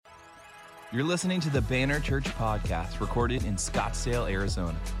You're listening to the Banner Church podcast, recorded in Scottsdale,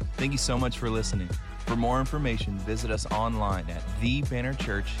 Arizona. Thank you so much for listening. For more information, visit us online at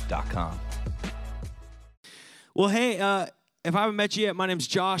thebannerchurch.com. Well, hey, if I haven't met you yet, my name's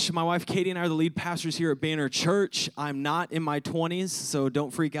Josh. My wife Katie and I are the lead pastors here at Banner Church. I'm not in my 20s, so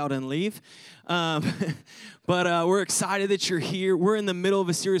don't freak out and leave. But we're excited that you're here. We're in the middle of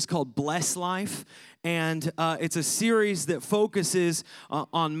a series called Bless Life, and it's a series that focuses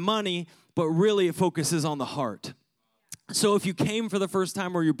on money, but really it focuses on the heart. So if you came for the first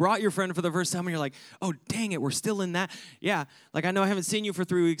time or you brought your friend for the first time and you're like, oh, dang it, we're still in that. Yeah, like I know I haven't seen you for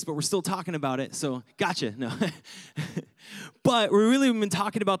 3 weeks, but we're still talking about it, so gotcha. No. But we've really been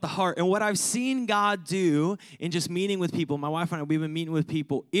talking about the heart. And what I've seen God do in just meeting with people, my wife and I, we've been meeting with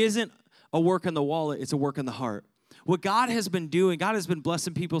people, isn't a work in the wallet, it's a work in the heart. What God has been doing, God has been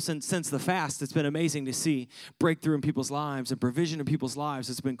blessing people since the fast. It's been amazing to see breakthrough in people's lives and provision in people's lives.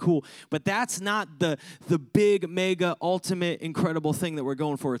 It's been cool. But that's not the big, mega, ultimate, incredible thing that we're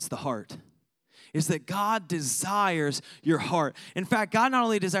going for. It's the heart. Is that God desires your heart. In fact, God not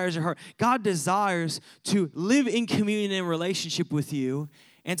only desires your heart, God desires to live in communion and relationship with you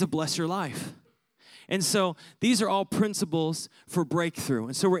and to bless your life. And so these are all principles for breakthrough.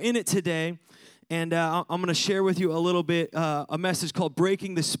 And so we're in it today. And I'm going to share with you a little bit, a message called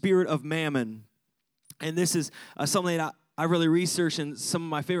Breaking the Spirit of Mammon. And this is something that I really researched, and some of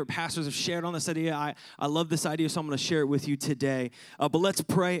my favorite pastors have shared on this idea. I love this idea, so I'm going to share it with you today. But let's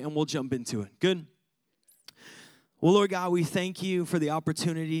pray, and we'll jump into it. Good? Well, Lord God, we thank you for the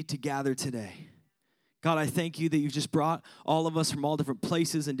opportunity to gather today. God, I thank you that you've just brought all of us from all different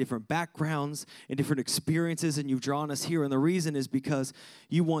places and different backgrounds and different experiences, and you've drawn us here. And the reason is because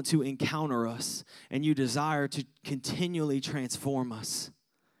you want to encounter us, and you desire to continually transform us.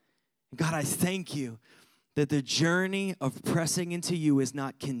 God, I thank you that the journey of pressing into you is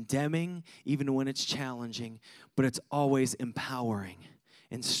not condemning, even when it's challenging, but it's always empowering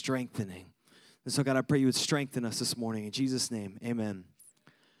and strengthening. And so, God, I pray you would strengthen us this morning. In Jesus' name, amen.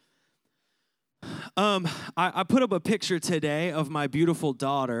 I put up a picture today of my beautiful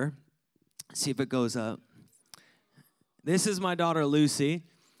daughter. Let's see if it goes up. This is my daughter, Lucy.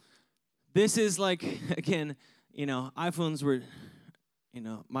 This is like, again, iPhones were,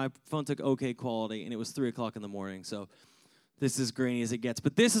 my phone took okay quality, and it was 3 o'clock in the morning, so this is as grainy as it gets.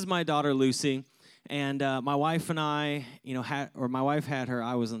 But this is my daughter, Lucy, and my wife and I, my wife had her.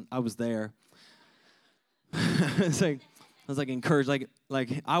 I was there. It's like, I was like encouraged,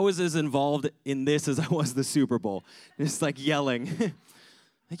 like I was as involved in this as I was the Super Bowl, just like yelling,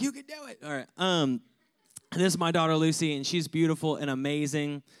 like you can do it. All right. This is my daughter Lucy, and she's beautiful and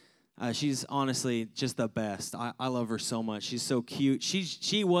amazing. She's honestly just the best. I love her so much. She's so cute.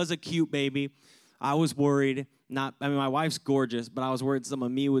 She was a cute baby. I was worried. My wife's gorgeous, but I was worried some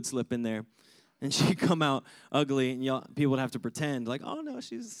of me would slip in there, and she'd come out ugly, and people would have to pretend like, oh no,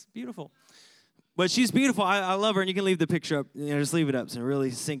 she's beautiful. But she's beautiful. I love her, and you can leave the picture up. Just leave it up so really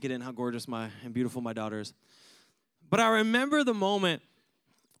sink it in how gorgeous and beautiful my daughter is. But I remember the moment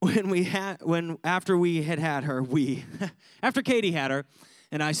after we had her, after Katie had her,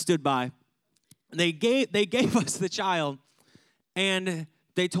 and I stood by. They gave us the child, and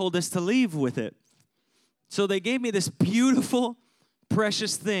they told us to leave with it. So they gave me this beautiful,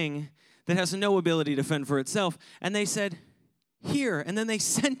 precious thing that has no ability to fend for itself, and they said, "Here," and then they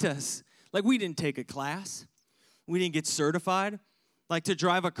sent us. Like, we didn't take a class. We didn't get certified. Like, to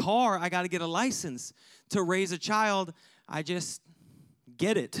drive a car, I got to get a license. To raise a child, I just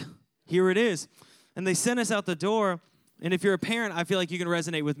get it. Here it is. And they sent us out the door. And if you're a parent, I feel like you can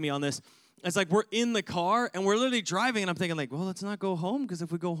resonate with me on this. It's like we're in the car, and we're literally driving, and I'm thinking, like, well, let's not go home, because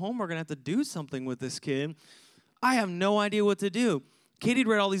if we go home, we're going to have to do something with this kid. I have no idea what to do. Katie'd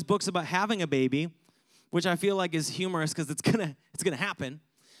read all these books about having a baby, which I feel like is humorous because it's gonna happen.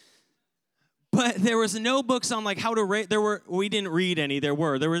 But there was no books on like how to raise. We didn't read any. There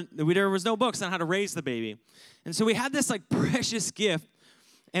was no books on how to raise the baby, and so we had this like precious gift,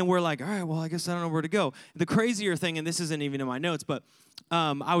 and we're like, all right, well, I guess I don't know where to go. The crazier thing, and this isn't even in my notes, but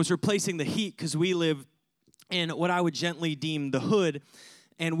I was replacing the heat because we live in what I would gently deem the hood.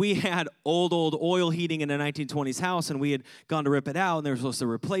 And we had old oil heating in a 1920s house, and we had gone to rip it out, and they were supposed to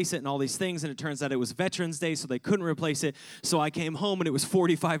replace it and all these things, and it turns out it was Veterans Day, so they couldn't replace it. So I came home, and it was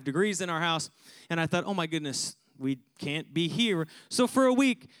 45 degrees in our house, and I thought, oh, my goodness, we can't be here. So for a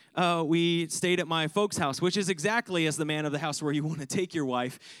week, we stayed at my folks' house, which is exactly as the man of the house where you want to take your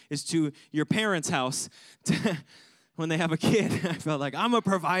wife, is to your parents' house when they have a kid. I felt like I'm a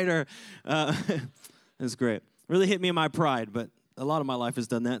provider. It was great. Really hit me in my pride, but a lot of my life has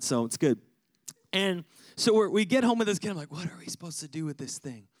done that, so it's good. And so we get home with this kid. I'm like, what are we supposed to do with this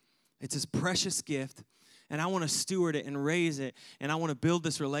thing? It's his precious gift, and I want to steward it and raise it, and I want to build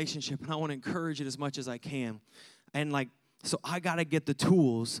this relationship, and I want to encourage it as much as I can. And so I got to get the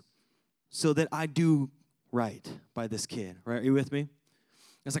tools so that I do right by this kid. Right? Are you with me?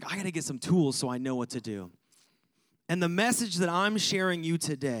 It's like, I got to get some tools so I know what to do. And the message that I'm sharing you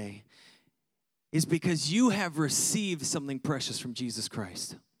today is because you have received something precious from Jesus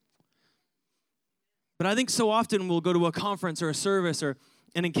Christ. But I think so often we'll go to a conference or a service or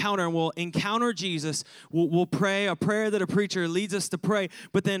an encounter, and we'll encounter Jesus. We'll pray a prayer that a preacher leads us to pray,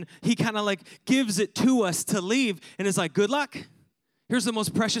 but then he kind of gives it to us to leave, and it's like, good luck. Here's the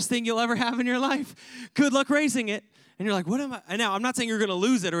most precious thing you'll ever have in your life. Good luck raising it. And you're like, what am I? And now, I'm not saying you're going to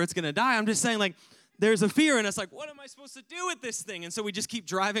lose it or it's going to die. I'm just saying, there's a fear in us, what am I supposed to do with this thing? And so we just keep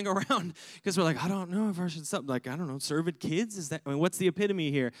driving around because we're like, I don't know if I should stop. I don't know, serving kids? What's the epitome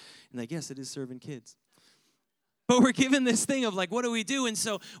here? And yes, it is serving kids. But we're given this thing of what do we do? And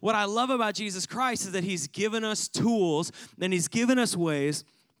so what I love about Jesus Christ is that he's given us tools and he's given us ways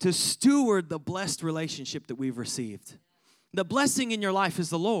to steward the blessed relationship that we've received. The blessing in your life is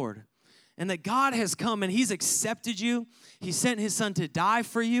the Lord. And that God has come and he's accepted you. He sent his son to die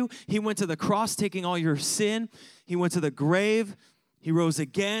for you. He went to the cross taking all your sin. He went to the grave. He rose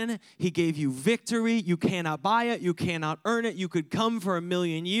again. He gave you victory. You cannot buy it. You cannot earn it. You could come for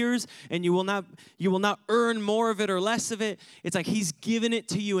 1,000,000 years and you will not earn more of it or less of it. It's he's given it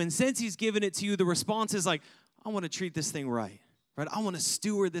to you. And since he's given it to you, the response is I want to treat this thing right? I want to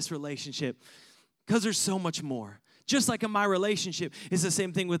steward this relationship because there's so much more. Just like in my relationship, it's the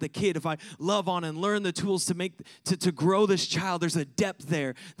same thing with a kid. If I love on and learn the tools to grow this child, there's a depth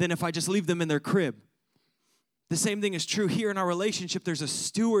there than if I just leave them in their crib. The same thing is true here in our relationship. There's a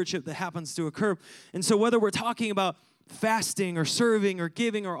stewardship that happens to occur. And so whether we're talking about fasting or serving or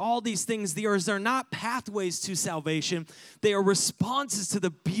giving or all these things, they're not pathways to salvation. They are responses to the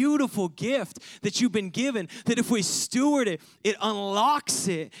beautiful gift that you've been given, that if we steward it, it unlocks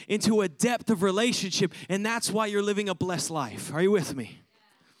it into a depth of relationship, and that's why you're living a blessed life. Are you with me?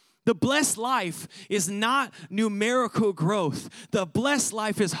 The blessed life is not numerical growth. The blessed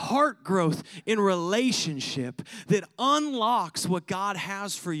life is heart growth in relationship that unlocks what God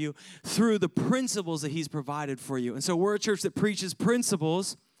has for you through the principles that he's provided for you. And so we're a church that preaches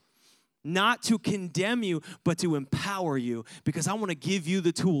principles not to condemn you, but to empower you, because I want to give you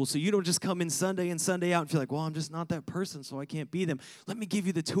the tools so you don't just come in Sunday and Sunday out and feel like, well, I'm just not that person, so I can't be them. Let me give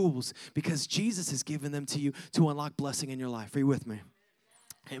you the tools because Jesus has given them to you to unlock blessing in your life. Are you with me?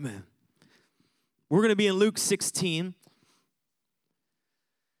 Amen. We're going to be in Luke 16,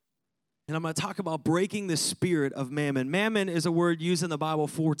 and I'm going to talk about breaking the spirit of mammon. Mammon is a word used in the Bible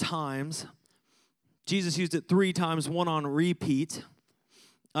 4 times. Jesus used it 3 times, one on repeat.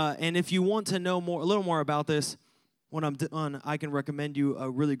 And if you want to know a little more about this, when I'm done, I can recommend you a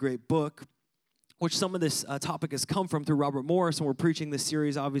really great book, which some of this topic has come from through Robert Morris, and we're preaching this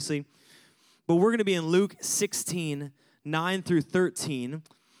series, obviously. But we're going to be in Luke 16, 9 through 13.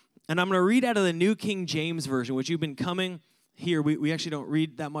 And I'm going to read out of the New King James Version, which you've been coming here. We actually don't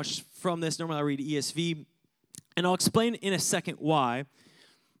read that much from this. Normally I read ESV. And I'll explain in a second why.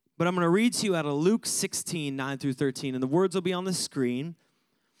 But I'm going to read to you out of Luke 16, 9 through 13. And the words will be on the screen.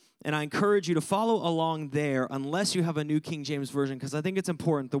 And I encourage you to follow along there unless you have a New King James Version, because I think it's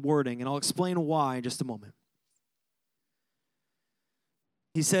important, the wording. And I'll explain why in just a moment.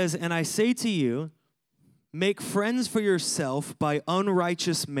 He says, "And I say to you, make friends for yourself by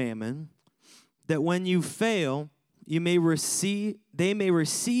unrighteous mammon, that when you fail, they may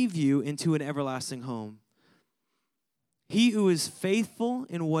receive you into an everlasting home. He who is faithful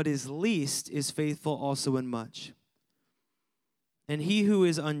in what is least is faithful also in much. And he who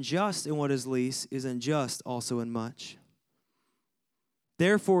is unjust in what is least is unjust also in much.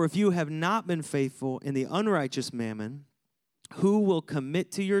 Therefore, if you have not been faithful in the unrighteous mammon, who will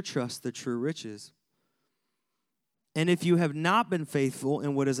commit to your trust the true riches? And if you have not been faithful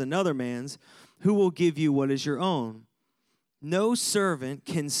in what is another man's, who will give you what is your own? No servant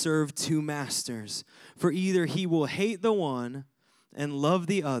can serve 2 masters, for either he will hate the one and love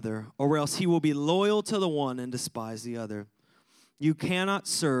the other, or else he will be loyal to the one and despise the other. You cannot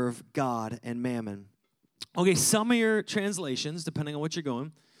serve God and mammon." Okay, some of your translations, depending on what you're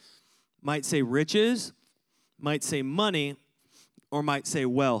going, might say riches, might say money, or might say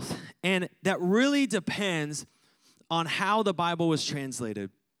wealth. And that really depends on how the Bible was translated.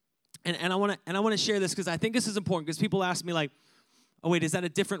 And I want to share this because I think this is important, because people ask me oh wait, is that a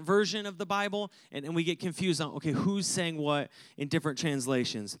different version of the Bible? And we get confused on, okay, who's saying what in different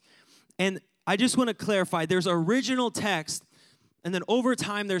translations. And I just want to clarify, there's original text, and then over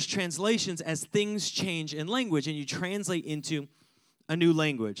time there's translations as things change in language and you translate into a new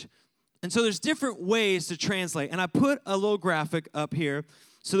language. And so there's different ways to translate. And I put a little graphic up here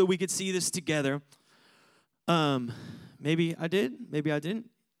so that we could see this together. Maybe I did, maybe I didn't.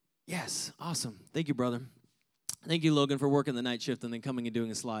 Yes, awesome. Thank you, brother. Thank you, Logan, for working the night shift and then coming and doing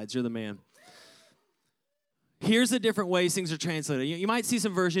the slides. You're the man. Here's the different ways things are translated. You might see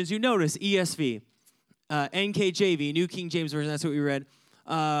some versions. You notice ESV, NKJV, New King James Version. That's what we read.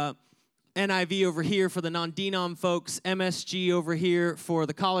 NIV over here for the non-denom folks. MSG over here for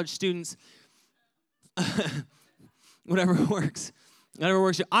the college students. Whatever works. Whatever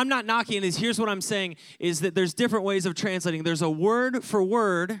works. I'm not knocking these. Here's what I'm saying is that there's different ways of translating. There's a word for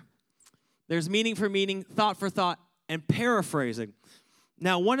word. There's meaning for meaning, thought for thought, and paraphrasing.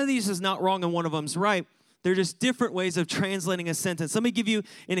 Now, one of these is not wrong and one of them's right. They're just different ways of translating a sentence. Let me give you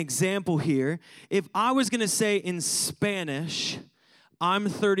an example here. If I was going to say in Spanish, I'm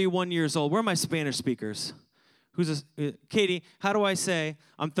 31 years old. Where are my Spanish speakers? Katie, how do I say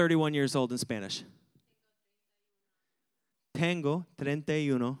I'm 31 years old in Spanish? Tengo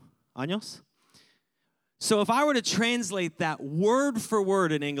 31 años. So if I were to translate that word for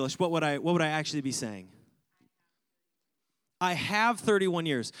word in English, what would I actually be saying? I have 31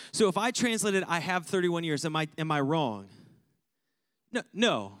 years. So if I translated I have 31 years, am I wrong?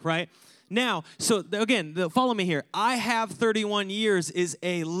 No, right? Now, so again, follow me here. I have 31 years is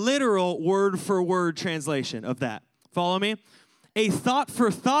a literal word for word translation of that. Follow me? A thought for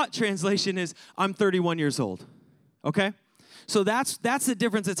thought translation is I'm 31 years old. Okay? So that's the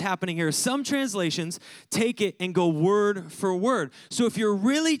difference that's happening here. Some translations take it and go word for word. So if you're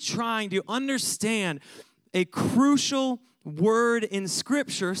really trying to understand a crucial word in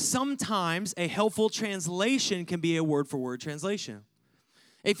Scripture, sometimes a helpful translation can be a word-for-word translation.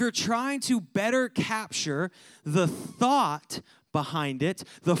 If you're trying to better capture the thought behind it,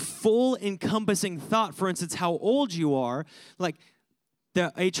 the full encompassing thought, for instance, how old you are, like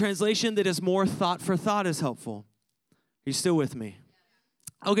a translation that is more thought for thought is helpful. Are you still with me?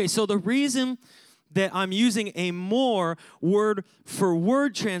 Okay, so the reason that I'm using a more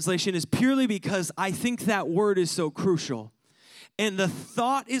word-for-word translation is purely because I think that word is so crucial. And the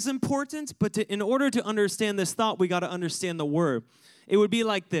thought is important, but in order to understand this thought, we got to understand the word. It would be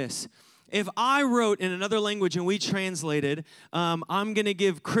like this. If I wrote in another language and we translated, I'm going to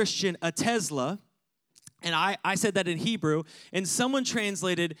give Christian a Tesla, and I said that in Hebrew, and someone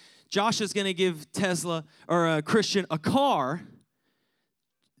translated, Josh is going to give Tesla or Christian a car,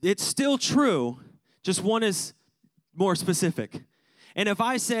 it's still true. Just one is more specific. And if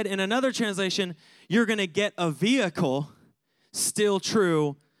I said in another translation, you're going to get a vehicle, still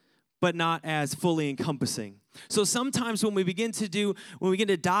true, but not as fully encompassing. So sometimes when we begin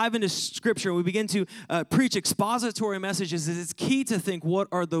to dive into Scripture, we begin to preach expository messages, it's key to think, what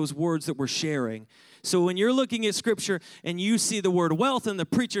are those words that we're sharing? So when you're looking at Scripture and you see the word wealth and the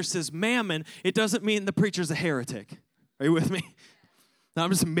preacher says mammon, it doesn't mean the preacher's a heretic. Are you with me? I'm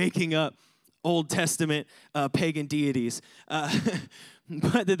just making up Old Testament pagan deities.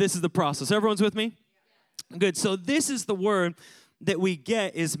 But this is the process. Everyone's with me? Good. So this is the word that we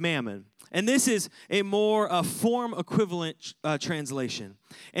get is mammon. And this is a more form equivalent translation.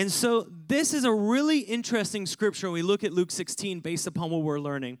 And so this is a really interesting scripture when we look at Luke 16 based upon what we're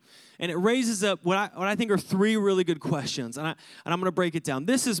learning. And it raises up what I think are three really good questions. And I'm going to break it down.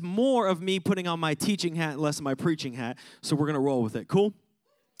 This is more of me putting on my teaching hat and less of my preaching hat. So we're going to roll with it. Cool?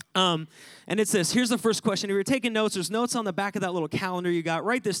 And it's this. Here's the first question. If you're taking notes, there's notes on the back of that little calendar you got.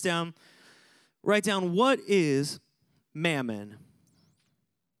 Write this down. Write down, what is mammon?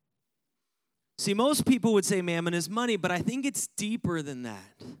 See, most people would say mammon is money, but I think it's deeper than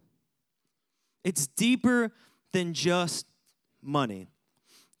that. It's deeper than just money.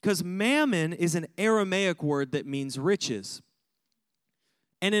 Because mammon is an Aramaic word that means riches.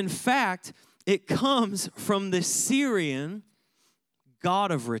 And in fact, it comes from the Syrian god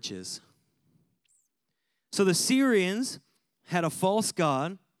of riches. So the Syrians had a false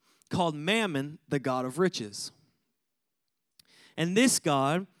god called Mammon, the god of riches. And this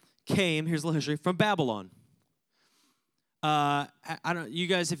god came, here's a little history, from Babylon. You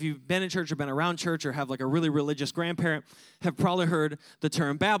guys, if you've been in church or been around church or have like a really religious grandparent, have probably heard the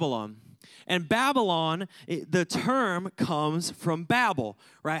term Babylon. And Babylon, the term comes from Babel,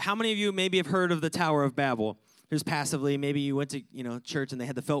 right? How many of you maybe have heard of the Tower of Babel? Just passively, maybe you went to church and they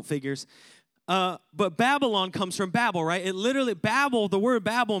had the felt figures. But Babylon comes from Babel, right? It literally, the word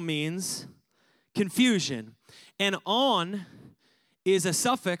Babel means confusion. And on is a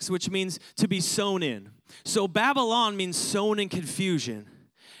suffix which means to be sown in. So Babylon means sown in confusion.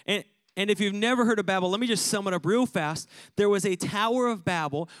 And if you've never heard of Babel, let me just sum it up real fast. There was a Tower of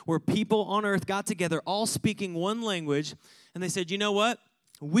Babel where people on earth got together, all speaking one language, and they said, you know what?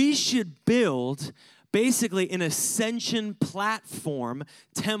 we should build basically an ascension platform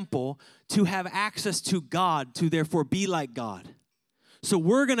temple to have access to God, to therefore be like God. So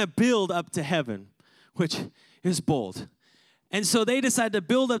we're going to build up to heaven, which is bold. And so they decide to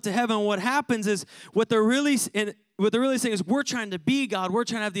build up to heaven. What happens is what they're really saying is we're trying to be God. We're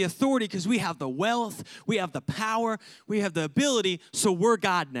trying to have the authority because we have the wealth, we have the power, we have the ability, so we're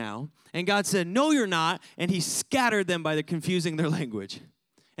God now. And God said, no, you're not. And he scattered them by confusing their language.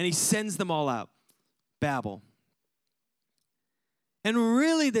 And he sends them all out. Babel. And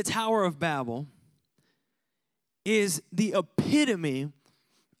really the Tower of Babel is the epitome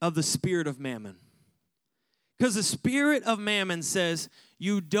of the spirit of mammon. Because the spirit of mammon says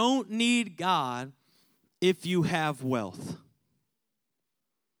you don't need God if you have wealth.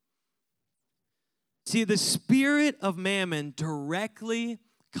 See, the spirit of mammon directly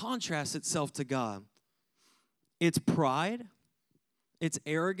contrasts itself to God. It's pride, it's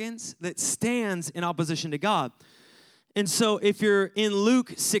arrogance that stands in opposition to God. And so if you're in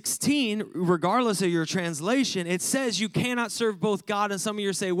Luke 16, regardless of your translation, it says you cannot serve both God, and some of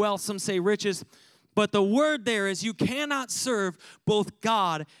you say wealth, some say riches. But the word there is you cannot serve both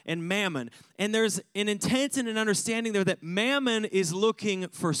God and mammon. And there's an intent and an understanding there that mammon is looking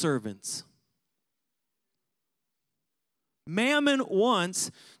for servants. Mammon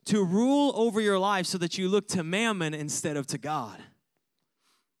wants to rule over your life so that you look to mammon instead of to God.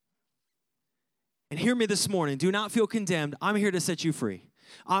 And hear me this morning. Do not feel condemned. I'm here to set you free.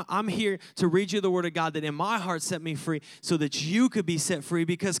 I'm here to read you the word of God that in my heart set me free so that you could be set free.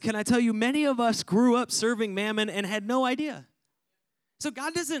 Because can I tell you, many of us grew up serving mammon and had no idea. So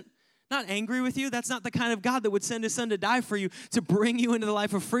God not angry with you. That's not the kind of God that would send his son to die for you, to bring you into the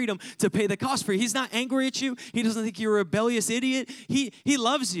life of freedom, to pay the cost for you. He's not angry at you. He doesn't think you're a rebellious idiot. He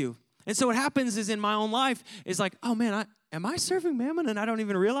loves you. And so what happens is in my own life is like, oh man, am I serving mammon and I don't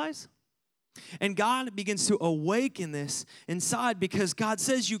even realize? And God begins to awaken this inside because God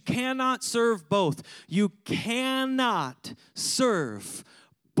says you cannot serve both. You cannot serve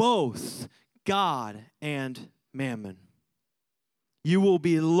both God and mammon. You will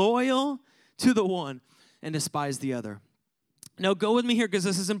be loyal to the one and despise the other. Now go with me here because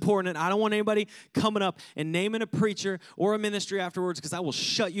this is important. I don't want anybody coming up and naming a preacher or a ministry afterwards because I will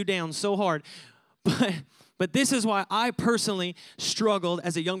shut you down so hard. But this is why I personally struggled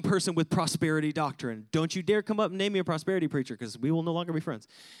as a young person with prosperity doctrine. Don't you dare come up and name me a prosperity preacher because we will no longer be friends.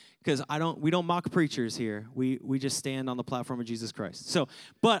 Because we don't mock preachers here. We just stand on the platform of Jesus Christ.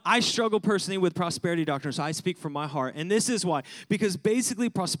 But I struggle personally with prosperity doctrine, so I speak from my heart. And this is why. Because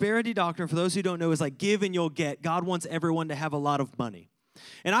basically prosperity doctrine, for those who don't know, is like give and you'll get. God wants everyone to have a lot of money.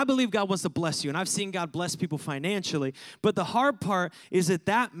 And I believe God wants to bless you, and I've seen God bless people financially. But the hard part is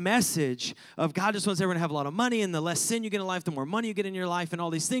that message of God just wants everyone to have a lot of money, and the less sin you get in life, the more money you get in your life, and all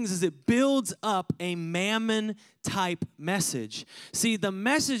these things, is it builds up a mammon-type message. See, the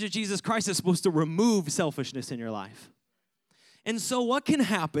message of Jesus Christ is supposed to remove selfishness in your life. And so what can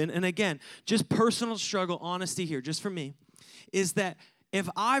happen, and again, just personal struggle, honesty here, just for me, is that if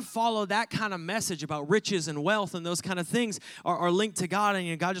I follow that kind of message about riches and wealth and those kind of things are linked to God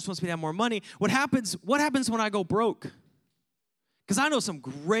and God just wants me to have more money, what happens when I go broke? Because I know some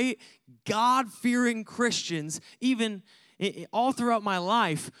great God-fearing Christians, even all throughout my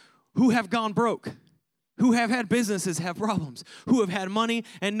life, who have gone broke, who have had businesses have problems, who have had money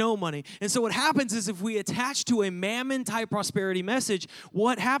and no money. And so what happens is if we attach to a mammon-type prosperity message,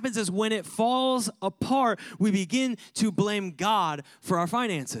 what happens is when it falls apart, we begin to blame God for our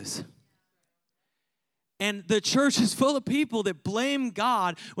finances. And the church is full of people that blame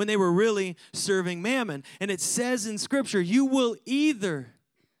God when they were really serving mammon. And it says in Scripture, you will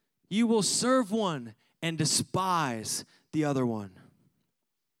serve one and despise the other one.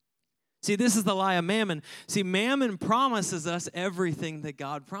 See, this is the lie of mammon. See, mammon promises us everything that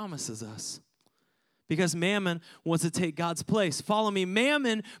God promises us because mammon wants to take God's place. Follow me.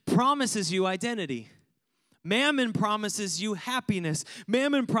 Mammon promises you identity. Mammon promises you happiness.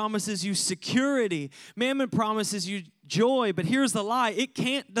 Mammon promises you security. Mammon promises you joy. But here's the lie. It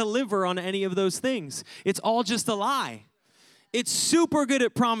can't deliver on any of those things. It's all just a lie. It's super good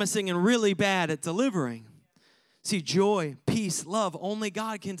at promising and really bad at delivering. See, joy, peace, love, only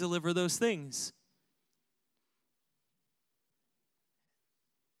God can deliver those things.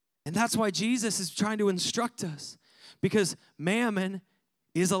 And that's why Jesus is trying to instruct us, because mammon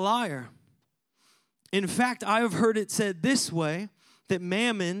is a liar. In fact, I have heard it said this way, that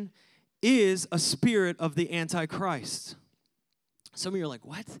mammon is a spirit of the Antichrist. Some of you are like,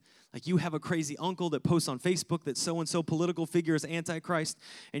 what? Like you have a crazy uncle that posts on Facebook that so-and-so political figure is Antichrist,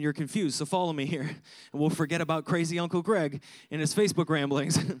 and you're confused. So follow me here, and we'll forget about crazy Uncle Greg and his Facebook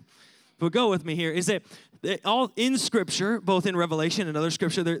ramblings. But go with me here. Is that all in Scripture, both in Revelation and other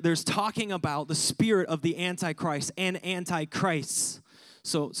Scripture, there's talking about the spirit of the Antichrist and Antichrists.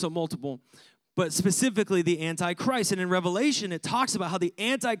 So multiple. But specifically the Antichrist. And in Revelation, it talks about how the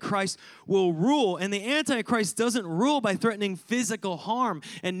Antichrist will rule. And the Antichrist doesn't rule by threatening physical harm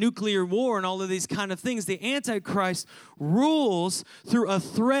and nuclear war and all of these kind of things. The Antichrist rules through a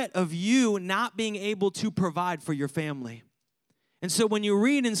threat of you not being able to provide for your family. And so when you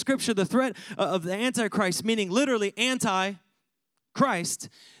read in Scripture the threat of the Antichrist, meaning literally anti-Christ,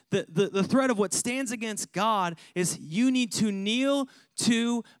 the threat of what stands against God is you need to kneel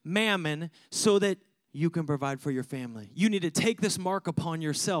to mammon so that you can provide for your family. You need to take this mark upon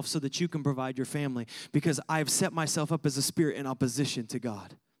yourself so that you can provide your family, because I have set myself up as a spirit in opposition to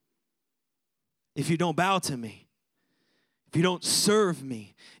God. If you don't bow to me, if you don't serve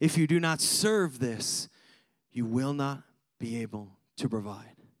me, if you do not serve this, you will not be able to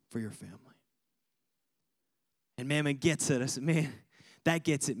provide for your family. And mammon gets at us. Man, that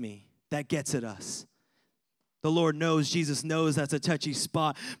gets at me. That gets at us. The Lord knows, Jesus knows that's a touchy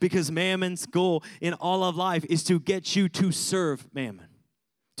spot, because mammon's goal in all of life is to get you to serve mammon,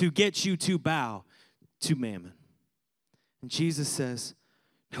 to get you to bow to mammon. And Jesus says,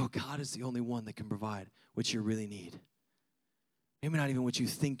 no, God is the only one that can provide what you really need. Maybe not even what you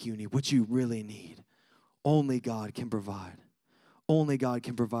think you need, what you really need. Only God can provide. Only God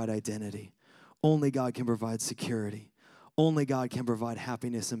can provide identity. Only God can provide security. Only God can provide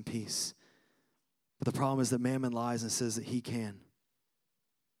happiness and peace. But the problem is that mammon lies and says that he can.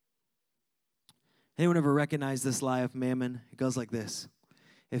 Anyone ever recognize this lie of mammon? It goes like this.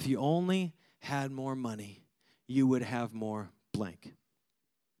 If you only had more money, you would have more blank.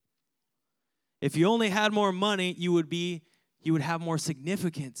 If you only had more money, you would have more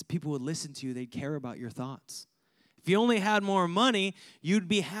significance. People would listen to you. They'd care about your thoughts. If you only had more money, you'd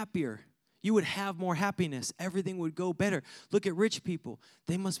be happier. You would have more happiness. Everything would go better. Look at rich people.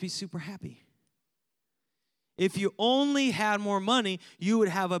 They must be super happy. If you only had more money, you would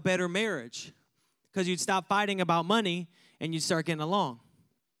have a better marriage, because you'd stop fighting about money and you'd start getting along.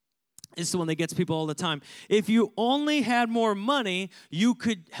 It's the one that gets people all the time. If you only had more money, you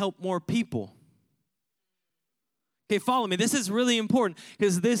could help more people. Okay, follow me. This is really important,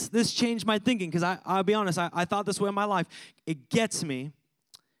 because this changed my thinking, because I'll be honest, I thought this way in my life. It gets me,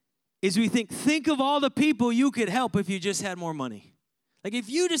 is we think of all the people you could help if you just had more money. Like if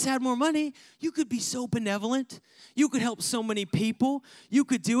you just had more money, you could be so benevolent. You could help so many people. You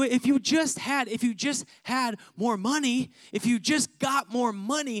could do it. If you just had more money, if you just got more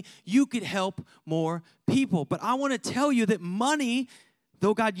money, you could help more people. But I want to tell you that money,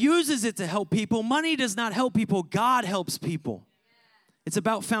 though God uses it to help people, money does not help people. God helps people. It's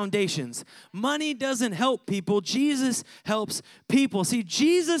about foundations. Money doesn't help people. Jesus helps people. See,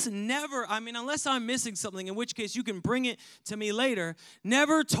 Jesus never, unless I'm missing something, in which case you can bring it to me later,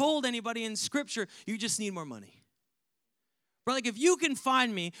 never told anybody in Scripture, you just need more money. But like if you can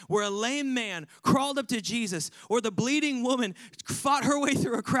find me where a lame man crawled up to Jesus, or the bleeding woman fought her way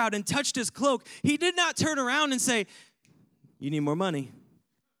through a crowd and touched his cloak, he did not turn around and say, you need more money.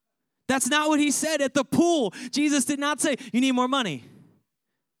 That's not what he said at the pool. Jesus did not say, you need more money.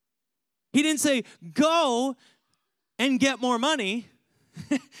 He didn't say, go and get more money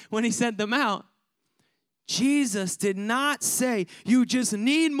when he sent them out. Jesus did not say, you just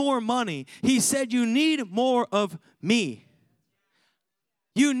need more money. He said, you need more of me.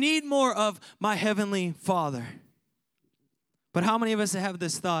 You need more of my heavenly Father. But how many of us have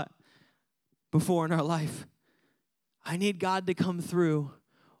this thought before in our life? I need God to come through,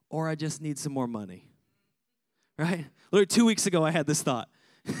 or I just need some more money. Right? Literally 2 weeks ago, I had this thought.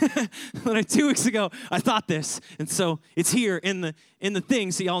 2 weeks ago, I thought this, and so it's here in the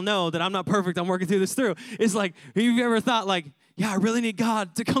thing, so y'all know that I'm not perfect. I'm working through. It's like, have you ever thought like, yeah, I really need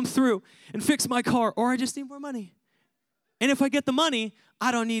God to come through and fix my car, or I just need more money. And if I get the money,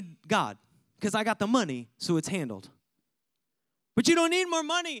 I don't need God, because I got the money, so it's handled. But you don't need more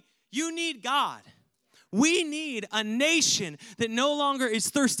money. You need God. We need a nation that no longer is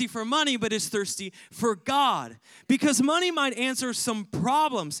thirsty for money, but is thirsty for God. Because money might answer some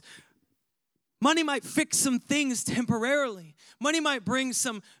problems. Money might fix some things temporarily. Money might bring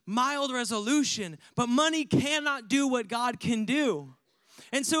some mild resolution, but money cannot do what God can do.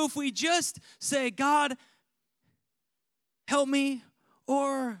 And so if we just say, God, help me,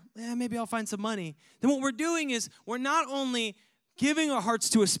 or maybe I'll find some money, then what we're doing is we're not only giving our hearts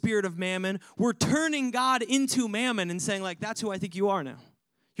to a spirit of mammon, we're turning God into mammon and saying, like, that's who I think you are now.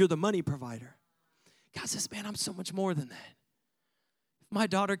 You're the money provider. God says, man, I'm so much more than that. My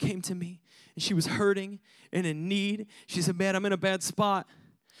daughter came to me, and she was hurting and in need. She said, man, I'm in a bad spot.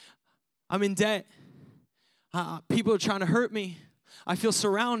 I'm in debt. People are trying to hurt me. I feel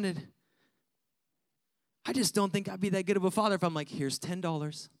surrounded. I just don't think I'd be that good of a father if I'm like, here's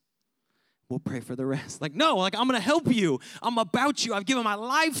 $10. We'll pray for the rest. Like, no, like I'm going to help you. I'm about you. I've given my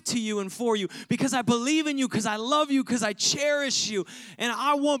life to you and for you because I believe in you, because I love you, because I cherish you. And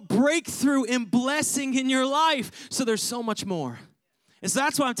I want breakthrough and blessing in your life. So there's so much more. And so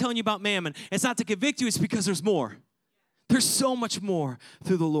that's why I'm telling you about mammon. It's not to convict you. It's because there's more. There's so much more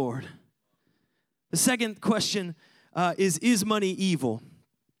through the Lord. The second question is money evil?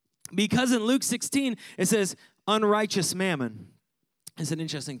 Because in Luke 16, it says unrighteous mammon. It's an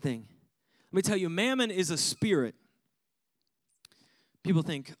interesting thing. Let me tell you, mammon is a spirit. People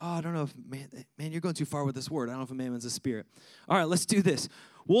think, oh, I don't know if, man, you're going too far with this word. I don't know if a mammon's a spirit. All right, let's do this.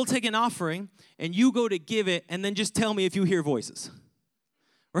 We'll take an offering, and you go to give it, and then just tell me if you hear voices.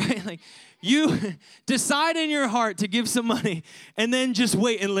 Right? Like, you decide in your heart to give some money, and then just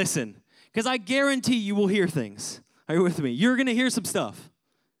wait and listen. Because I guarantee you will hear things. Are you with me? You're going to hear some stuff.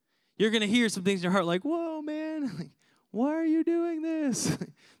 You're going to hear some things in your heart like, whoa, man, like, why are you doing this?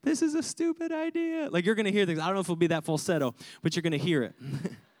 This is a stupid idea. Like, you're going to hear things. I don't know if it'll be that falsetto, but you're going to hear it.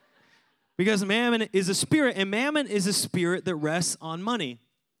 Because mammon is a spirit, and mammon is a spirit that rests on money.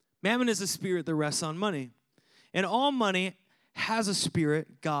 Mammon is a spirit that rests on money. And all money has a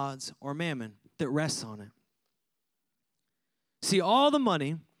spirit, God's or mammon, that rests on it. See, all the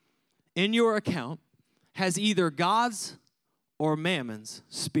money in your account has either God's or mammon's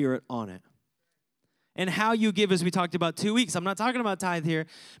spirit on it. And how you give, as we talked about 2 weeks, I'm not talking about tithe here,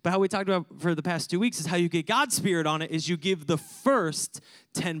 but how we talked about for the past 2 weeks is how you get God's spirit on it is you give the first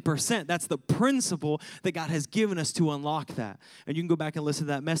 10%. That's the principle that God has given us to unlock that. And you can go back and listen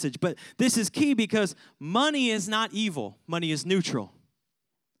to that message. But this is key because money is not evil. Money is neutral.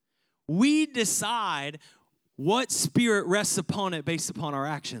 We decide what spirit rests upon it based upon our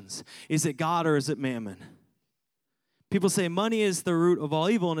actions. Is it God or is it mammon? People say money is the root of all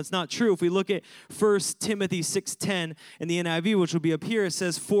evil, and it's not true. If we look at 1 Timothy 6:10 in the NIV, which will be up here, it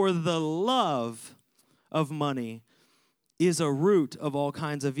says, for the love of money is a root of all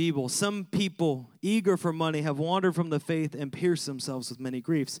kinds of evil. Some people, eager for money, have wandered from the faith and pierced themselves with many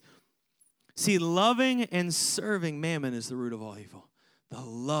griefs. See, loving and serving mammon is the root of all evil. The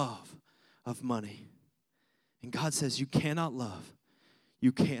love of money. And God says you cannot love,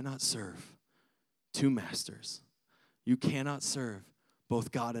 you cannot serve two masters. You cannot serve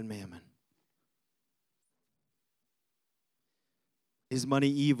both God and mammon. Is money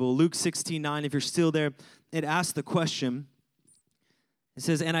evil? Luke 16:9, if you're still there, it asks the question. It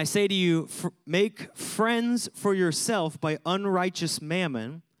says, and I say to you, make friends for yourself by unrighteous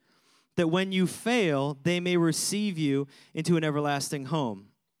mammon, that when you fail, they may receive you into an everlasting home.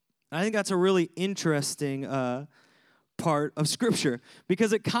 I think that's a really interesting part of Scripture,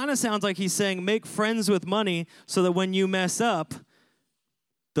 because it kind of sounds like he's saying make friends with money so that when you mess up,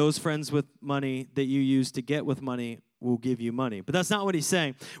 those friends with money that you use to get with money will give you money. But that's not what he's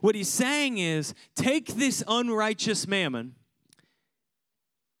saying. What he's saying is take this unrighteous mammon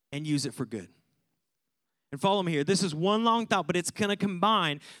and use it for good. And follow me here. This is one long thought, but it's going to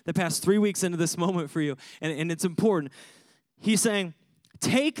combine the past 3 weeks into this moment for you, and it's important. He's saying,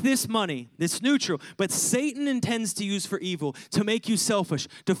 take this money, it's neutral, but Satan intends to use for evil, to make you selfish,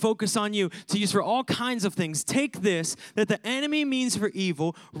 to focus on you, to use for all kinds of things. Take this that the enemy means for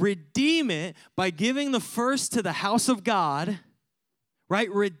evil, redeem it by giving the first to the house of God,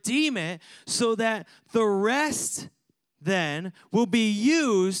 right? Redeem it so that the rest then will be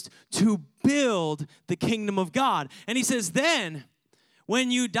used to build the kingdom of God. And he says, then when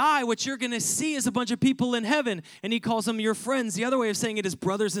you die, what you're going to see is a bunch of people in heaven, and he calls them your friends. The other way of saying it is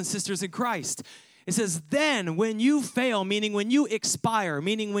brothers and sisters in Christ. It says, then when you fail, meaning when you expire,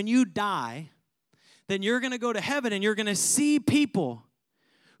 meaning when you die, then you're going to go to heaven and you're going to see people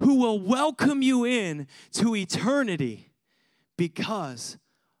who will welcome you in to eternity because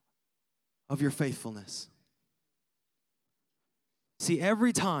of your faithfulness. See,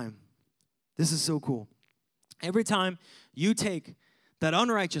 every time, this is so cool, every time you take that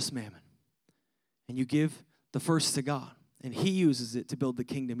unrighteous mammon and you give the first to God and he uses it to build the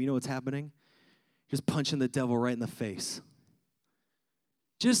kingdom, you know what's happening? Just punching the devil right in the face.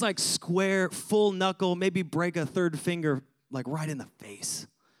 Just like square, full knuckle, maybe break a third finger, like right in the face.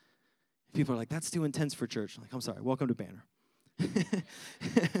 People are like, that's too intense for church. I'm like, I'm sorry, welcome to Banner.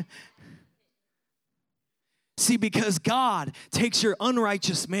 See, because God takes your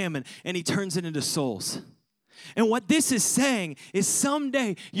unrighteous mammon and he turns it into souls. And what this is saying is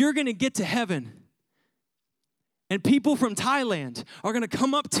someday you're going to get to heaven and people from Thailand are going to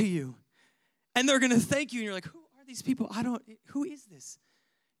come up to you and they're going to thank you. And you're like, who are these people? Who is this?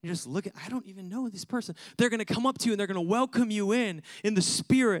 You just look at, I don't even know this person. They're going to come up to you and they're going to welcome you in the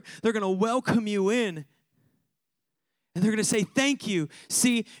spirit. They're going to welcome you in. And they're going to say, thank you.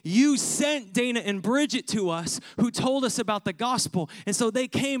 See, you sent Dana and Bridget to us who told us about the gospel. And so they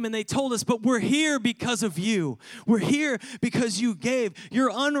came and they told us, but we're here because of you. We're here because you gave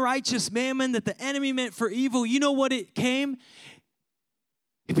your unrighteous mammon that the enemy meant for evil. You know what it came?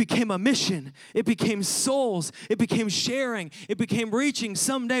 It became a mission. It became souls. It became sharing. It became reaching.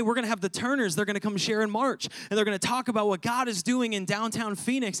 Someday we're going to have the Turners. They're going to come share in March. And they're going to talk about what God is doing in downtown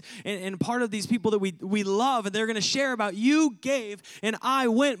Phoenix. And part of these people that we love. And they're going to share about you gave and I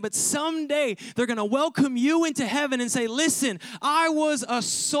went. But someday they're going to welcome you into heaven and say, listen, I was a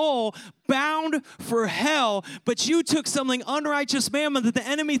soul bound for hell, but you took something unrighteous mammon that the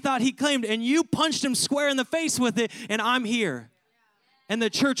enemy thought he claimed. And you punched him square in the face with it. And I'm here. And the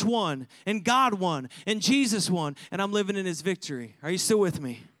church won, and God won, and Jesus won, and I'm living in his victory. Are you still with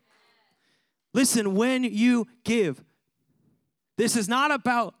me? Listen, when you give, this is not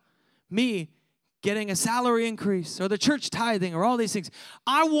about me getting a salary increase or the church tithing or all these things.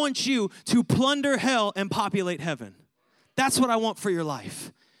 I want you to plunder hell and populate heaven. That's what I want for your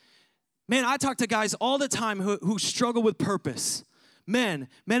life. Man, I talk to guys all the time who struggle with purpose. Men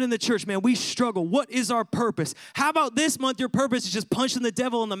in the church, man, we struggle. What is our purpose? How about this month your purpose is just punching the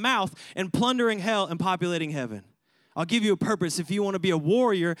devil in the mouth and plundering hell and populating heaven? I'll give you a purpose. If you want to be a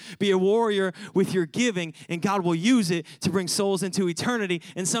warrior with your giving, and God will use it to bring souls into eternity.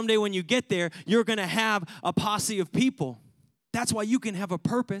 And someday when you get there, you're going to have a posse of people. That's why you can have a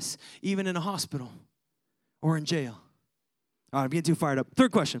purpose even in a hospital or in jail. All right, I'm getting too fired up.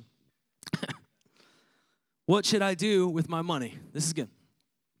 Third question. What should I do with my money? This is good.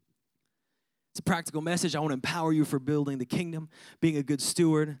 It's a practical message. I want to empower you for building the kingdom, being a good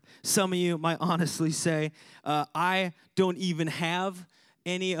steward. Some of you might honestly say, I don't even have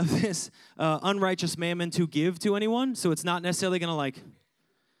any of this unrighteous mammon to give to anyone, so it's not necessarily going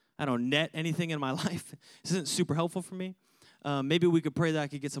to, net anything in my life. This isn't super helpful for me. Maybe we could pray that I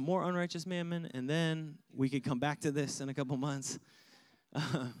could get some more unrighteous mammon, and then we could come back to this in a couple months.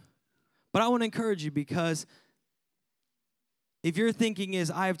 But I want to encourage you, because if your thinking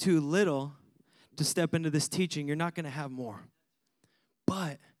is, I have too little to step into this teaching, you're not going to have more.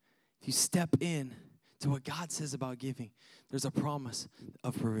 But if you step in to what God says about giving, there's a promise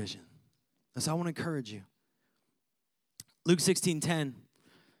of provision. And so I want to encourage you. Luke 16:10,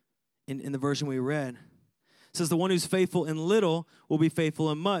 in the version we read, says, the one who's faithful in little will be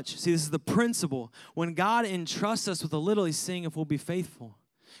faithful in much. See, this is the principle. When God entrusts us with a little, he's saying if we'll be faithful.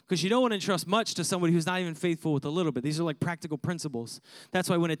 Because you don't want to entrust much to somebody who's not even faithful with a little bit. These are like practical principles. That's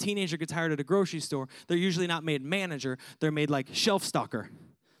why when a teenager gets hired at a grocery store, they're usually not made manager. They're made like shelf stocker.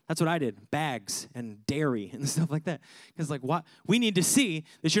 That's what I did. Bags and dairy and stuff like that. Because like, what? We need to see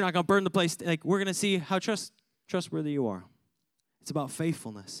that you're not going to burn the place. Like, we're going to see how trustworthy you are. It's about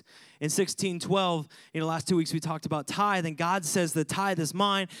faithfulness. In 16:12, last 2 weeks we talked about tithe, and God says the tithe is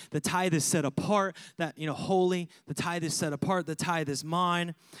mine, the tithe is set apart, that, holy, the tithe is set apart, the tithe is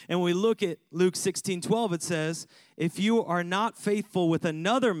mine. And when we look at Luke 16:12, it says, if you are not faithful with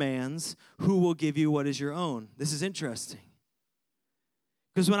another man's, who will give you what is your own? This is interesting.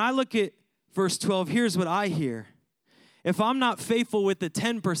 Because when I look at verse 12, here's what I hear. If I'm not faithful with the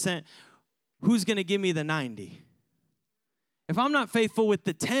 10%, who's going to give me the 90? If I'm not faithful with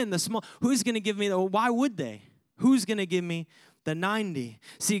the 10, the small, who's going to give me why would they? Who's going to give me the 90?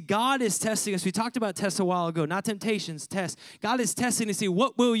 See, God is testing us. We talked about tests a while ago, not temptations, tests. God is testing to see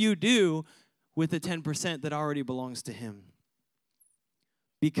what will you do with the 10% that already belongs to him.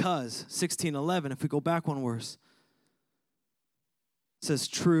 Because 16:11, if we go back one verse, it says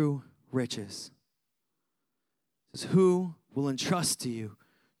true riches. It says, who will entrust to you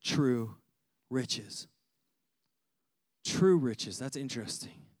true riches? True riches, that's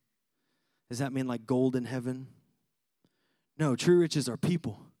interesting. Does that mean like gold in heaven? No, true riches are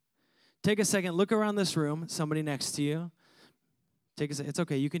people. Take a second, look around this room, somebody next to you. Take a second, it's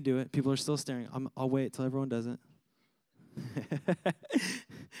okay, you can do it. People are still staring. I'll wait till everyone does it.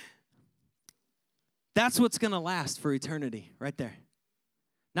 That's what's going to last for eternity, right there.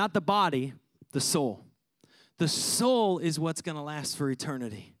 Not the body, the soul. The soul is what's going to last for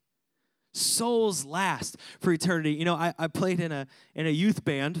eternity. Souls last for eternity. I played in a youth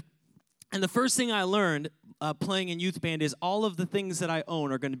band, and the first thing I learned playing in youth band is all of the things that I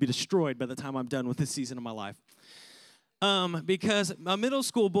own are going to be destroyed by the time I'm done with this season of my life. Because a middle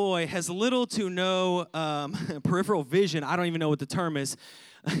school boy has little to no peripheral vision. I don't even know what the term is.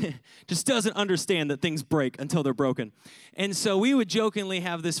 Just doesn't understand that things break until they're broken. And so we would jokingly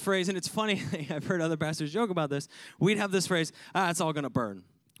have this phrase, and it's funny, I've heard other pastors joke about this. We'd have this phrase, it's all going to burn.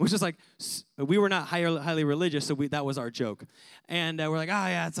 Which is like, we were not highly religious, so that was our joke. And we're like,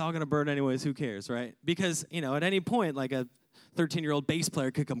 yeah, it's all going to burn anyways, who cares, right? Because, at any point, like a 13-year-old bass player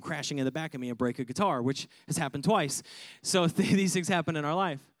could come crashing in the back of me and break a guitar, which has happened twice. So these things happen in our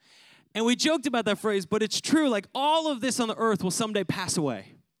life. And we joked about that phrase, but it's true. Like, all of this on the earth will someday pass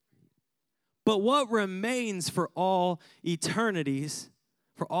away. But what remains for all eternities,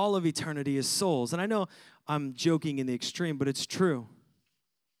 for all of eternity, is souls. And I know I'm joking in the extreme, but it's true.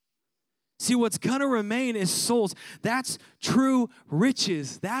 See, what's going to remain is souls. That's true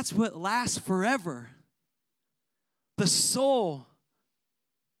riches. That's what lasts forever. The soul.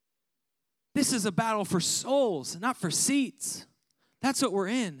 This is a battle for souls, not for seats. That's what we're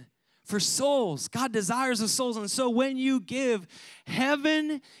in. For souls. God desires the souls. And so when you give,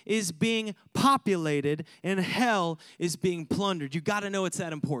 heaven is being populated and hell is being plundered. You got to know it's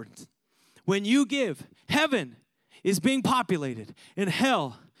that important. When you give, heaven is being populated and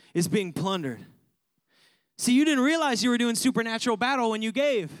hell is being plundered. See, you didn't realize you were doing supernatural battle when you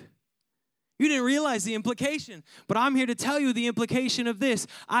gave. You didn't realize the implication. But I'm here to tell you the implication of this.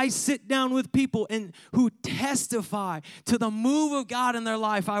 I sit down with people who testify to the move of God in their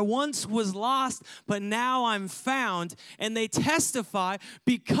life. I once was lost, but now I'm found. And they testify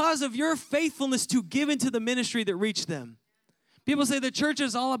because of your faithfulness to give into the ministry that reached them. People say the church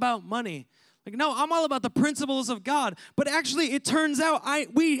is all about money. Like, no, I'm all about the principles of God. But actually, it turns out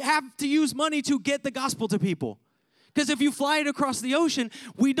we have to use money to get the gospel to people. Because if you fly it across the ocean,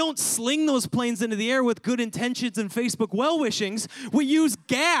 we don't sling those planes into the air with good intentions and Facebook well-wishings. We use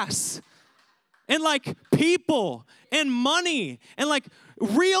gas and, like, people and money and, like,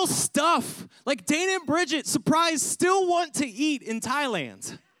 real stuff. Like, Dana and Bridget, surprise, still want to eat in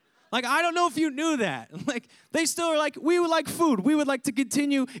Thailand. Like, I don't know if you knew that. Like, they still are like, we would like food. We would like to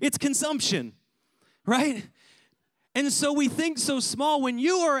continue its consumption, right? And so we think so small. When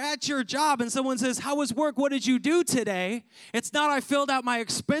you are at your job and someone says, how was work? What did you do today? It's not I filled out my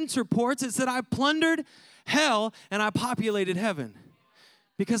expense reports. It's that I plundered hell and I populated heaven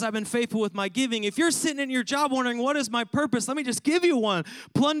because I've been faithful with my giving. If you're sitting in your job wondering, what is my purpose? Let me just give you one.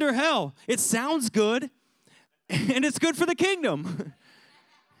 Plunder hell. It sounds good, and it's good for the kingdom.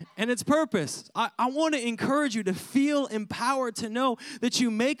 And its purpose. I want to encourage you to feel empowered to know that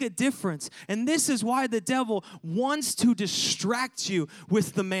you make a difference. And this is why the devil wants to distract you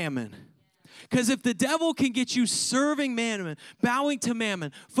with the mammon. Because if the devil can get you serving mammon, bowing to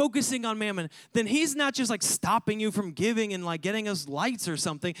mammon, focusing on mammon, then he's not just like stopping you from giving and like getting us lights or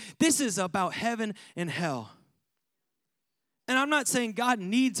something. This is about heaven and hell. And I'm not saying God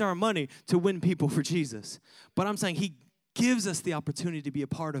needs our money to win people for Jesus, but I'm saying he gives us the opportunity to be a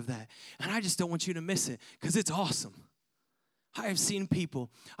part of that. And I just don't want you to miss it because it's awesome. I have seen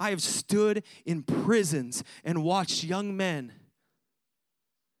people. I have stood in prisons and watched young men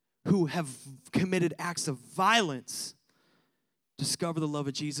who have committed acts of violence discover the love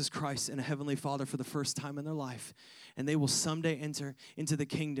of Jesus Christ and a Heavenly Father for the first time in their life. And they will someday enter into the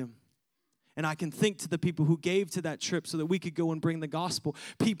kingdom. And I can think to the people who gave to that trip so that we could go and bring the gospel.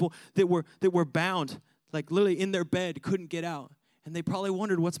 People that were bound, like literally in their bed, couldn't get out. And they probably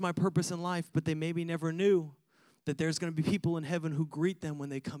wondered, what's my purpose in life? But they maybe never knew that there's going to be people in heaven who greet them when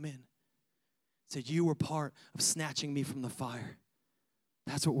they come in. Said, you were part of snatching me from the fire.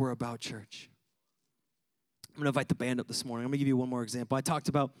 That's what we're about, church. I'm going to invite the band up this morning. I'm going to give you one more example. I talked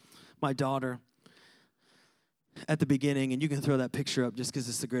about my daughter at the beginning, and you can throw that picture up just because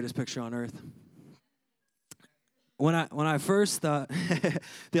it's the greatest picture on earth. When I first thought,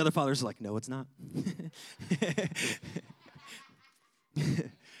 the other fathers are like, no, it's not.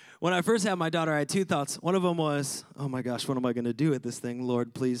 When I first had my daughter, I had two thoughts. One of them was, oh my gosh, what am I going to do with this thing?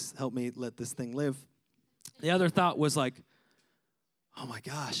 Lord, please help me let this thing live. The other thought was like, oh my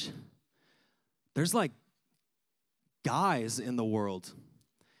gosh, there's like guys in the world.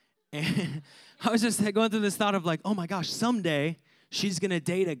 And I was just going through this thought of like, oh my gosh, someday she's going to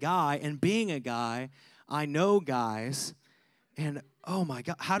date a guy, and being a guy, I know guys, and oh my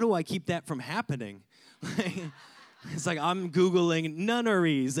God, how do I keep that from happening? It's like I'm Googling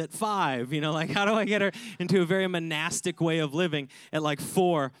nunneries at 5, like how do I get her into a very monastic way of living at like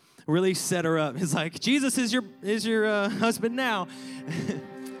 4, really set her up. It's like, Jesus is your husband now.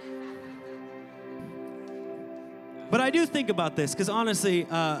 But I do think about this, because honestly,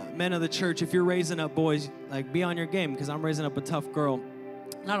 men of the church, if you're raising up boys, like be on your game, because I'm raising up a tough girl.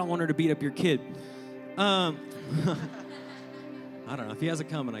 And I don't want her to beat up your kid. I don't know. If he has it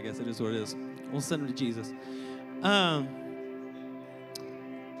coming, I guess it is what it is. We'll send him to Jesus. But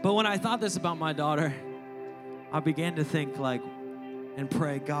when I thought this about my daughter, I began to think and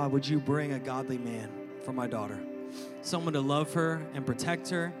pray, God, would you bring a godly man for my daughter? Someone to love her and protect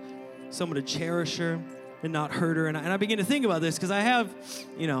her, someone to cherish her and not hurt her. And I began to think about this because I have,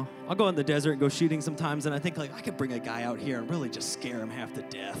 I'll go in the desert and go shooting sometimes, and I think I could bring a guy out here and really just scare him half to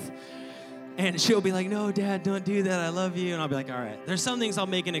death. And she'll be like, no, Dad, don't do that. I love you. And I'll be like, all right. There's some things I'll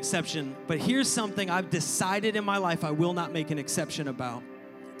make an exception, but here's something I've decided in my life I will not make an exception about.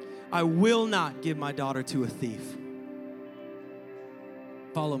 I will not give my daughter to a thief.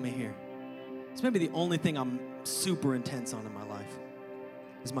 Follow me here. It's maybe the only thing I'm super intense on in my life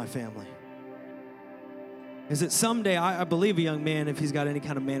is my family. Is that someday, I believe a young man, if he's got any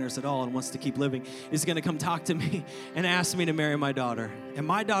kind of manners at all and wants to keep living, is going to come talk to me and ask me to marry my daughter. And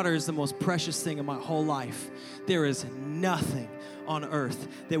my daughter is the most precious thing in my whole life. There is nothing on earth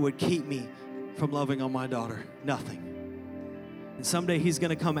that would keep me from loving on my daughter. Nothing. And someday he's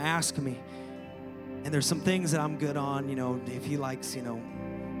going to come ask me. And there's some things that I'm good on, if he likes,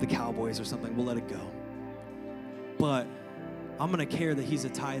 the Cowboys or something, we'll let it go. But I'm going to care that he's a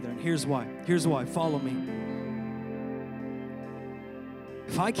tither. And here's why. Follow me.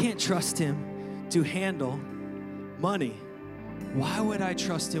 If I can't trust him to handle money, why would I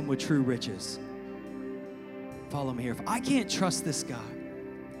trust him with true riches? Follow me here. If I can't trust this guy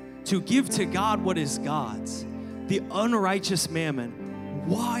to give to God what is God's, the unrighteous mammon,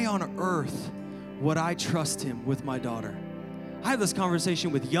 why on earth would I trust him with my daughter? I have this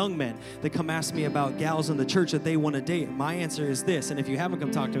conversation with young men that come ask me about gals in the church that they want to date. My answer is this, and if you haven't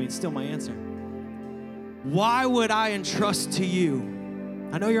come talk to me, it's still my answer. Why would I entrust to you?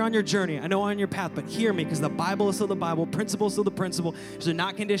 I know you're on your journey. I know you're on your path, but hear me, because the Bible is still the Bible, principle is still the principle. These are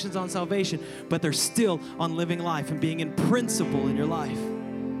not conditions on salvation, but they're still on living life and being in principle in your life.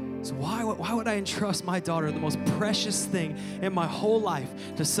 So why would I entrust my daughter, the most precious thing in my whole life,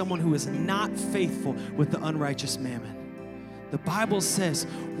 to someone who is not faithful with the unrighteous mammon? The Bible says,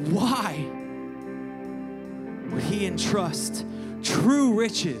 why would he entrust true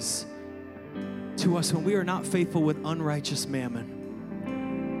riches to us when we are not faithful with unrighteous mammon?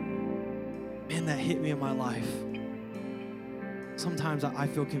 Man, that hit me in my life. Sometimes I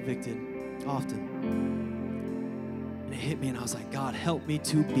feel convicted, often. And it hit me and I was like, God, help me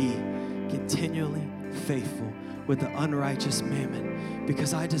to be continually faithful with the unrighteous mammon,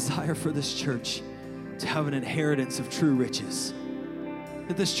 because I desire for this church to have an inheritance of true riches.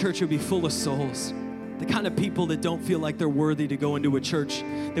 That this church would be full of souls. The kind of people that don't feel like they're worthy to go into a church.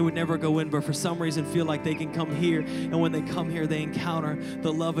 They would never go in, but for some reason feel like they can come here. And when they come here, they encounter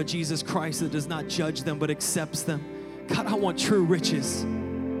the love of Jesus Christ that does not judge them, but accepts them. God, I want true riches.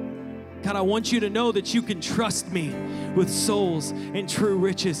 God, I want you to know that you can trust me with souls and true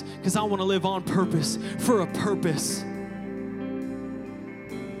riches, because I want to live on purpose, for a purpose.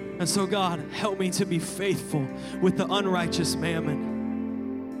 And so, God, help me to be faithful with the unrighteous mammon,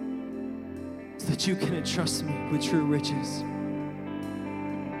 so that you can entrust me with true riches.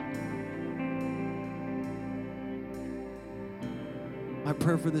 My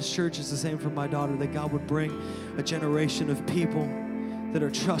prayer for this church is the same for my daughter, that God would bring a generation of people that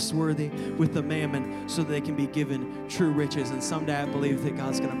are trustworthy with the mammon, so that they can be given true riches. And someday I believe that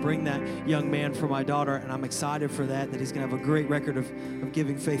God's going to bring that young man for my daughter, and I'm excited for that he's going to have a great record of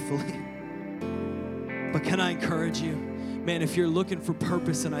giving faithfully. But can I encourage you? Man, if you're looking for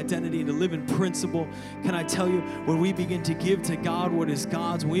purpose and identity to live in principle, can I tell you, when we begin to give to God what is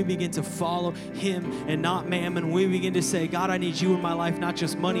God's, when we begin to follow him and not mammon, when we begin to say, God, I need you in my life, not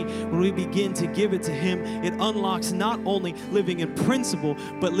just money, when we begin to give it to him, it unlocks not only living in principle,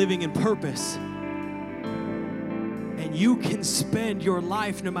 but living in purpose. And you can spend your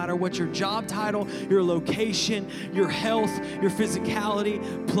life, no matter what your job title, your location, your health, your physicality,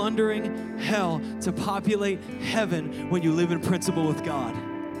 plundering hell to populate heaven when you live in principle with God.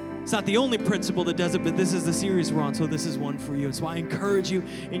 It's not the only principle that does it, but this is the series we're on, so this is one for you. So I encourage you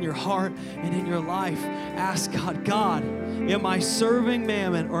in your heart and in your life, ask God, God, am I serving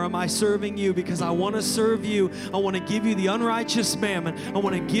mammon or am I serving you? Because I want to serve you. I want to give you the unrighteous mammon. I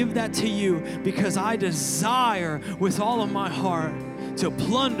want to give that to you because I desire with all of my heart to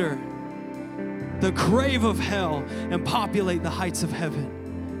plunder the grave of hell and populate the heights of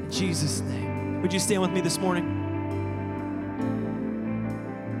heaven. In Jesus' name. Would you stand with me this morning?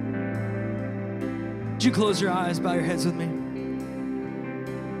 Would you close your eyes, bow your heads with me?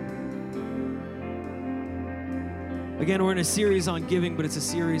 Again, we're in a series on giving, but it's a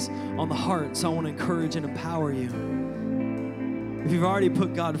series on the heart, so I want to encourage and empower you. If you've already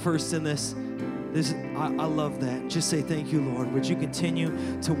put God first in this, I love that. Just say thank you, Lord. Would you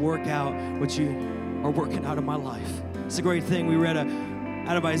continue to work out what you are working out in my life? It's a great thing. We read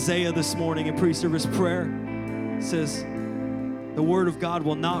out of Isaiah this morning in pre-service prayer. It says, the word of God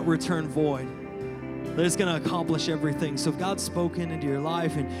will not return void. That it's going to accomplish everything. So if God's spoken into your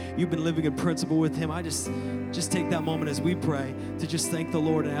life and you've been living in principle with him, I just take that moment as we pray to just thank the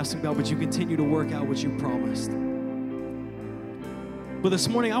Lord and ask him, God, would you continue to work out what you promised? But this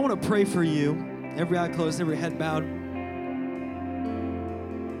morning, I want to pray for you. Every eye closed, every head bowed.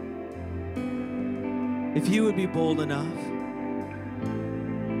 If you would be bold enough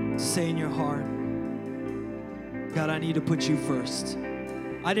to say in your heart, God, I need to put you first.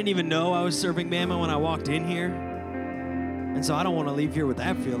 I didn't even know I was serving Mammon when I walked in here. And so I don't want to leave here with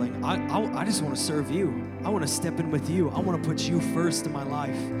that feeling. I just want to serve you. I want to step in with you. I want to put you first in my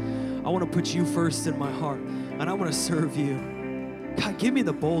life. I want to put you first in my heart. And I want to serve you. God, give me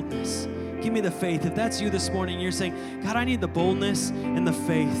the boldness. Give me the faith. If that's you this morning, you're saying, God, I need the boldness and the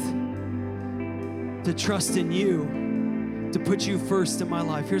faith to trust in you, to put you first in my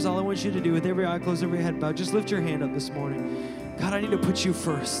life. Here's all I want you to do with every eye closed, every head bowed. Just lift your hand up this morning. God, I need to put you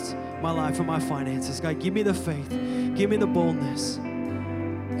first, my life and my finances. God, give me the faith. Give me the boldness.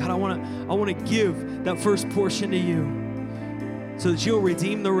 God, I want to give that first portion to you so that you'll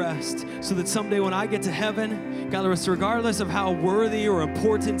redeem the rest, so that someday when I get to heaven, God, regardless of how worthy or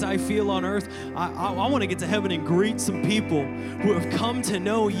important I feel on earth, I want to get to heaven and greet some people who have come to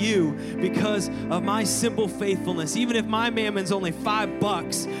know you because of my simple faithfulness. Even if my mammon's only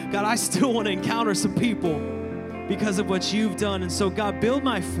 $5, God, I still want to encounter some people because of what you've done. And so, God, build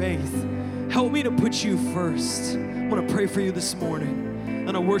my faith. Help me to put you first. I want to pray for you this morning.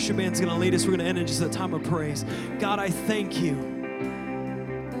 And our worship band's going to lead us. We're going to end in just a time of praise. God, I thank you.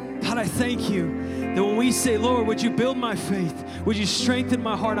 God, I thank you that when we say, Lord, would you build my faith? Would you strengthen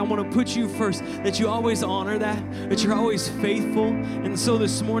my heart? I want to put you first, that you always honor that you're always faithful. And so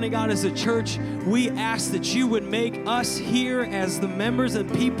this morning, God, as a church, we ask that you would make us here as the members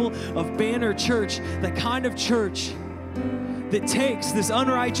and people of Banner Church, the kind of church that takes this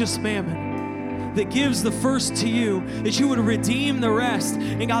unrighteous mammon, that gives the first to you, that you would redeem the rest,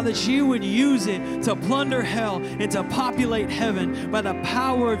 and God, that you would use it to plunder hell and to populate heaven by the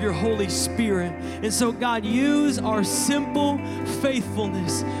power of your Holy Spirit. And so, God, use our simple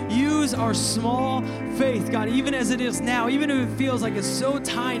faithfulness, use our small faith, God, even as it is now, even if it feels like it's so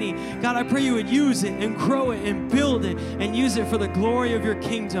tiny, God, I pray you would use it and grow it and build it and use it for the glory of your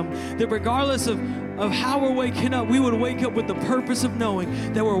kingdom, that regardless of how we're waking up, we would wake up with the purpose of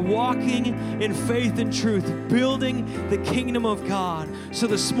knowing that we're walking in faith and truth, building the kingdom of God. So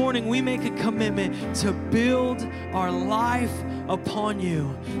this morning, we make a commitment to build our life upon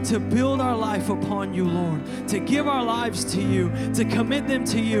you, to build our life upon you, Lord, to give our lives to you, to commit them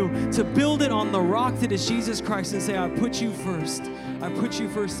to you, to build it on the rock that is Jesus Christ and say, I put you first. I put you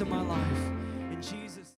first in my life.